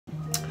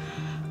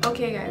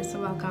Okay guys,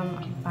 so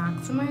welcome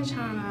back to my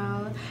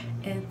channel.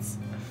 It's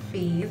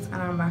Faith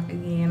and I'm back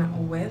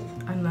again with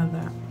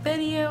another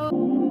video.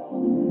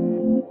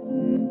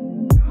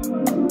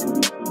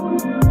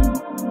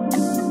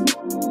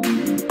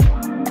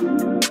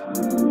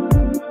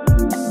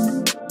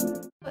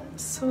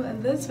 So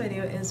this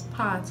video is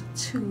part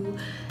 2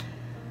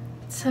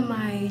 to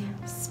my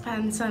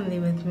Spend Sunday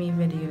with me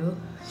video.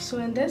 So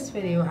in this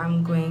video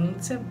I'm going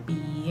to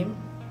be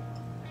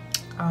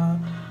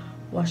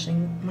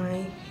washing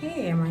my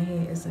hair. My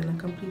hair is in a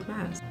complete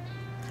mess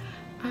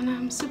and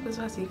I'm super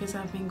sweaty because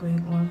I've been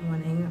going all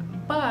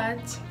morning.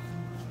 But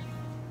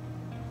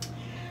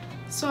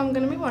so I'm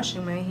gonna be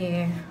washing my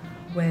hair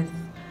with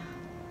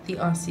the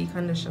Aussie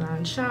conditioner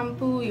and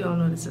shampoo. You all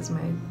know this is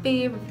my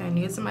fave. If you're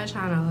new to my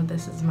channel,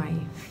 this is my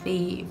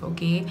fave.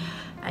 Okay,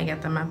 I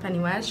get them at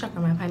Pennywise. Check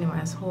out my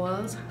Pennywise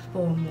hauls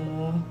for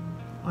more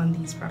on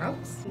these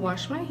products.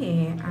 Wash my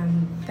hair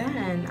and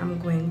then I'm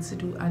going to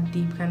do a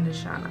deep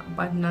conditioner,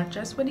 but not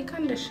just with the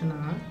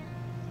conditioner.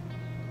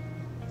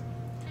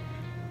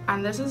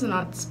 And this is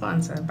not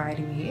sponsored, by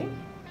the way,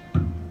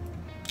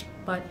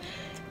 but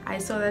I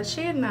saw that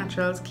Shade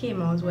Naturals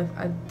came out with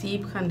a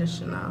deep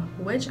conditioner,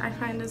 which I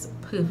find is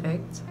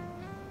perfect.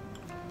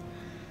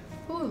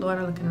 Oh Lord,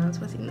 I'm looking at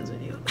what's in this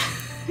video.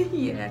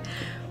 Yeah,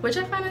 which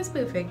I find is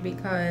perfect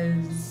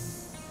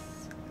because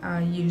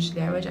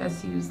usually I would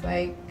just use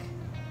like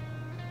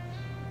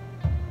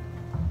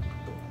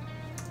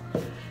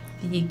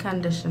the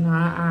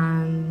conditioner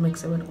and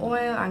mix it with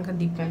oil and can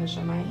deep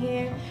condition my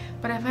hair,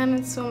 but I find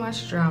it so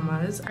much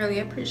dramas. I really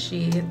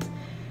appreciate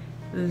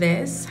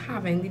this,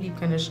 having the deep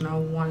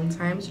conditioner one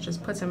time to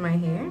just put in my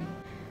hair,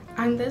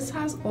 and this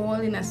has all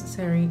the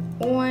necessary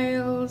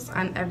oils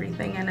and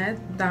everything in it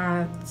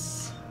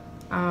that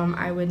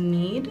I would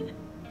need,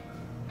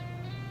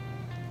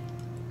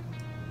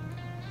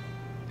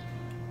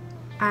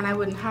 and I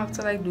wouldn't have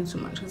to like do too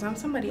much because I'm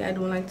somebody, I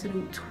don't like to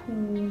do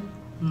too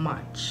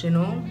much, you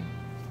know.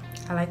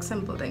 I like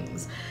simple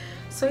things.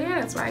 So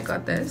yeah, that's why I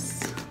got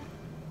this.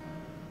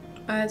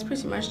 It's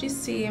pretty much the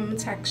same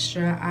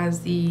texture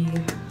as the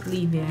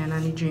leave-in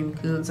and the dream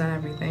curls and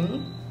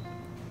everything.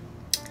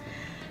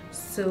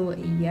 So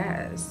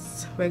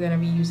yes, we're gonna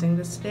be using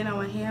this today in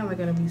our hair, and we're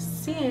gonna be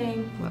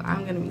seeing, well,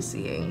 I'm gonna be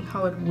seeing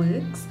how it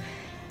works.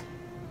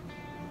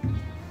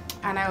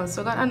 And I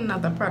also got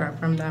another product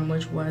from them,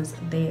 which was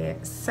their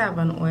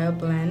 7 oil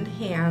blend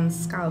hair and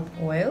scalp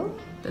oil.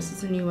 This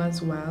is new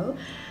as well.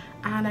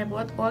 And I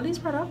bought all these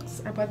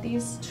products. I bought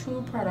these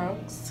 2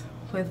 products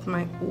with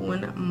my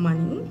own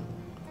money,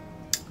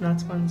 not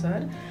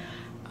sponsored.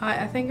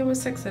 I think it was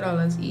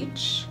 $60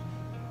 each.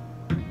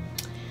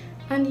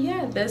 And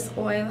yeah, this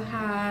oil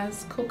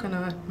has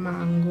coconut,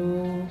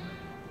 mango,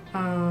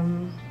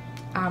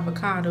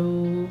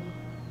 avocado,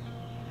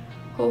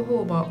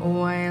 jojoba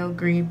oil,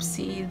 grape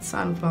seed,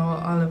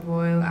 sunflower olive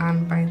oil,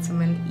 and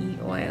vitamin E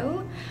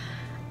oil.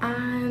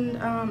 And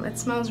it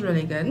smells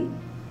really good.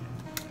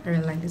 I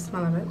really like the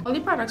smell of it. All the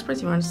products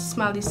pretty much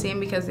smell the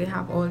same because they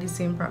have all the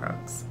same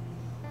products,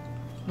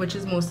 which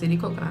is mostly the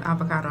coconut,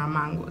 avocado, and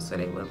mango, so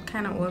they will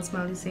kind of all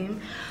smell the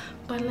same.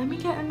 But let me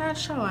get in that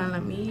shower and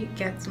let me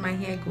get my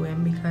hair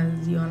going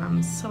because y'all,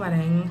 I'm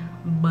sweating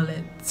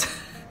bullets.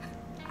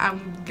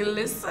 I'm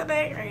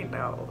glistening right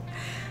now.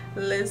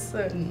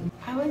 Listen,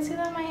 I would say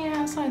that my hair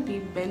has slightly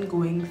been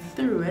going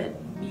through it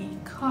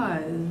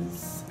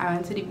because I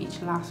went to the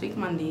beach last week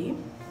Monday,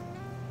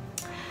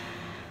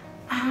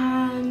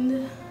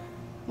 and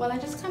well, I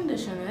just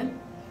conditioned it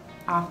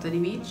after the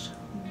beach,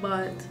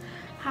 but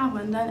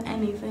haven't done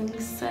anything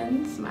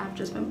since. I've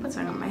just been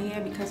putting on my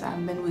hair because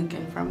I've been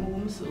working from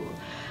home, so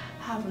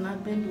have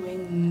not been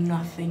doing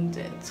nothing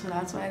to it. So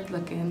that's why it's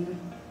looking,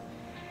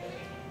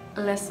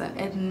 listen,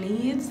 it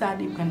needs that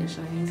deep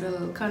conditioning, it needs a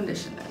little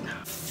conditioning.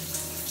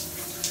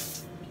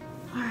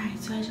 Alright,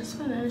 so I just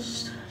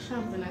finished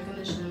shampooing and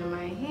conditioning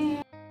my hair.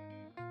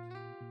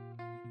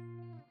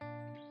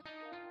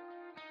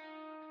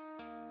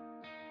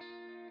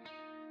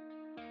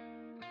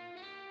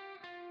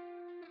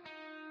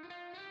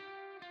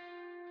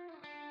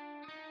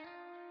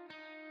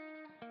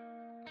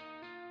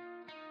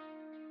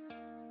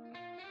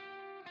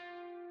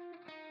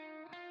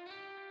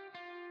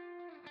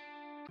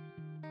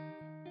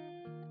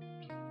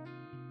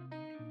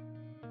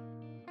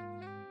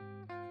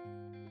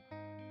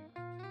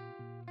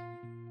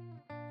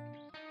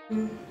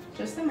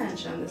 Just to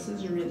mention, this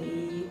is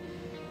really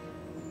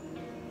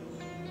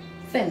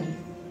thin.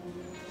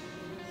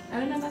 I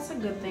don't know if that's a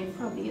good thing,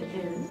 probably it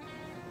is.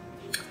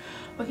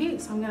 Okay,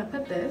 so I'm gonna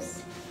put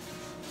this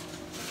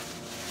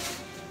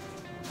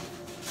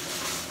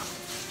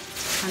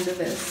under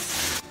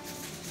this.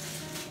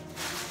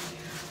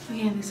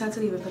 Okay, and they said to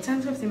leave it for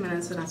 10 to 15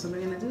 minutes, so that's what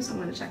we're gonna do. So I'm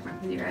gonna check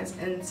back with you guys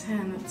in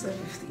 10 to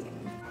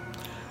 15.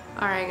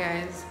 Alright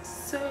guys,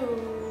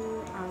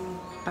 so I'm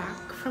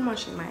back from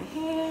washing my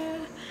hair,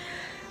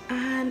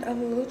 and a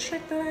little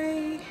trick that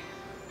I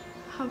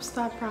have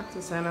started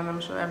practicing, and I'm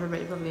sure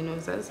everybody probably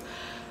knows this,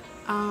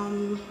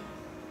 to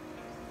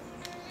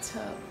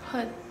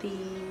put the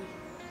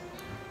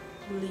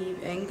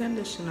leave-in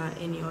conditioner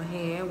in your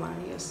hair while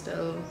you're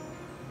still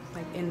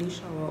like in the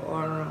shower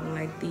or around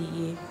like the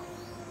heat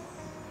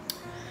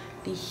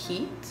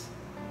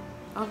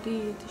of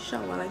the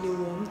shower, like the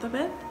warmth of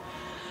it.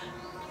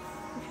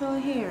 If you're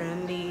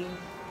hearing the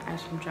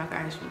ice cream truck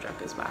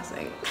is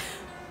passing.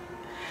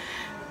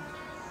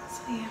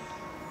 So yeah.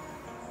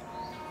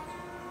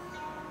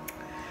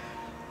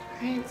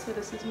 Alright, so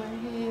this is my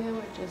hair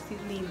with just the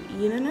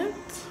leave-in in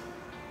it.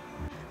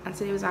 And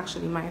today was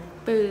actually my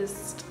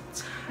first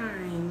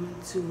time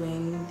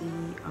doing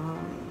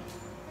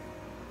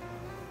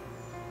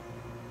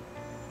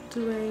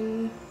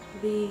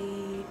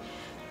the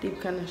deep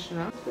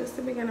conditioner. First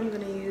to begin, I'm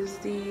gonna use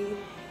the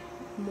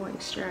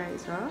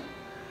moisturizer.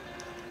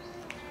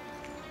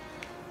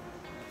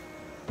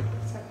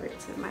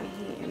 Separated my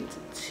hair into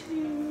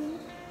two.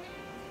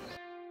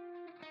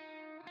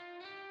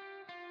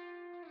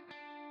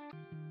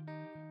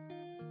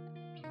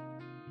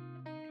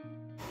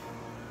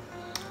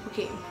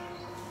 Okay.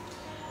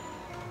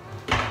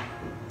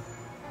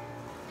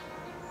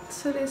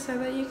 So they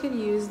said that you could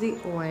use the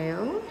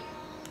oil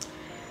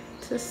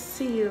to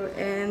seal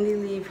in the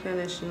leave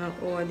conditioner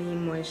or the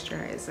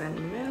moisturizer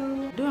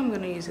milk. I'm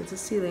gonna use it to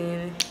seal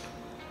in.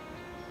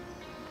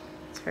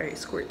 It's very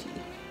squirty.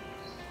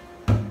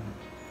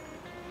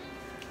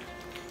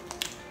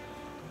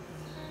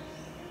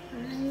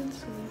 Alright,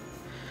 so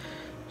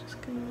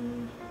just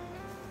gonna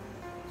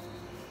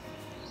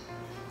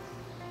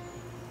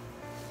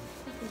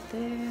put it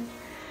there.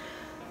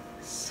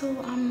 So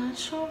I'm not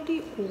sure of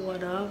the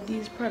order of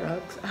these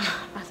products.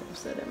 As I've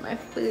said in my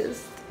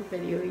first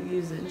video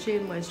using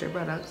Shade Moisture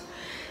products,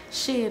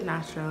 Shade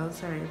Natural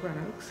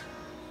products,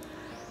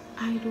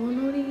 I don't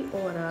know the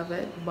order of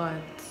it,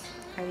 but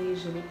I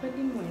usually put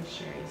the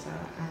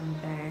moisturizer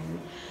and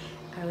then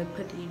I would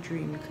put the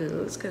Dream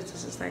Curls, because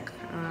this is like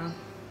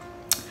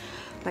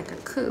a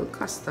curl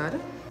custard.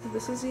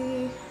 This is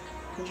the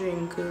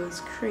Dream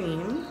Curls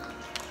cream.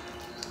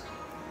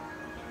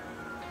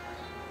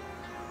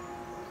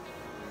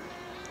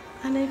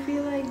 And I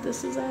feel like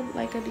this is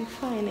like a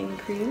defining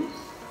cream,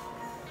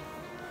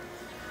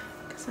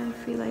 because I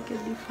feel like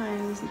it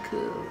defines the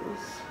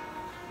curls.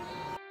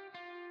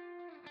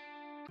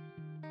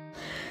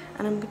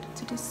 And I'm going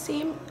to do the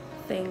same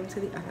thing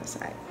to the other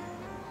side.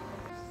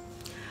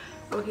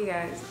 Okay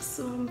guys,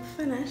 so I'm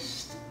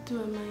finished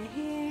doing my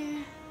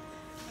hair.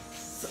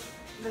 So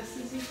this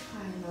is the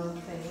final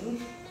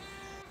thing.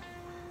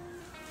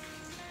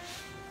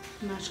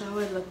 I'm not sure how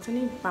it looked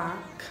in the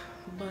back,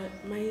 but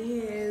my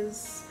hair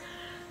is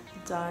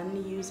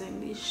done using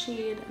the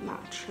Shade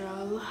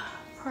Natural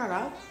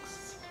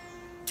products.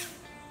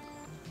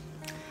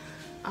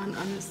 And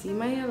honestly,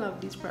 my hair love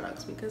these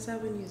products because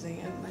I've been using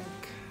it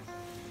like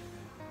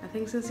I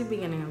think since the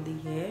beginning of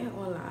the year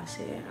or last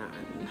year,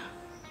 and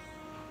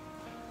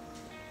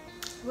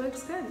it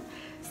works good.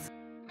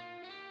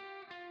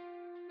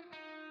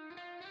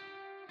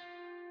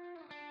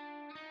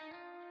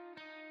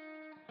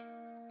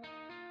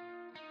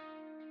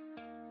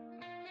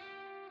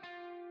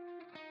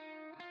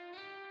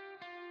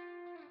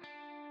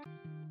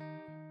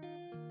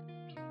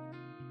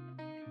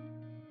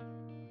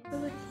 So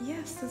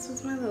yes, this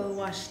was my little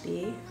wash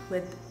day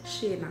with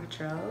Shade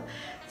Natural.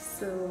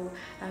 So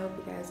I hope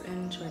you guys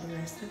enjoy the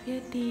rest of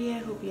your day. I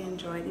hope you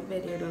enjoyed the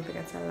video. Don't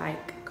forget to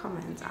like,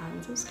 comment,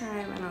 and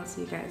subscribe, and I'll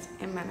see you guys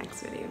in my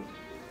next video.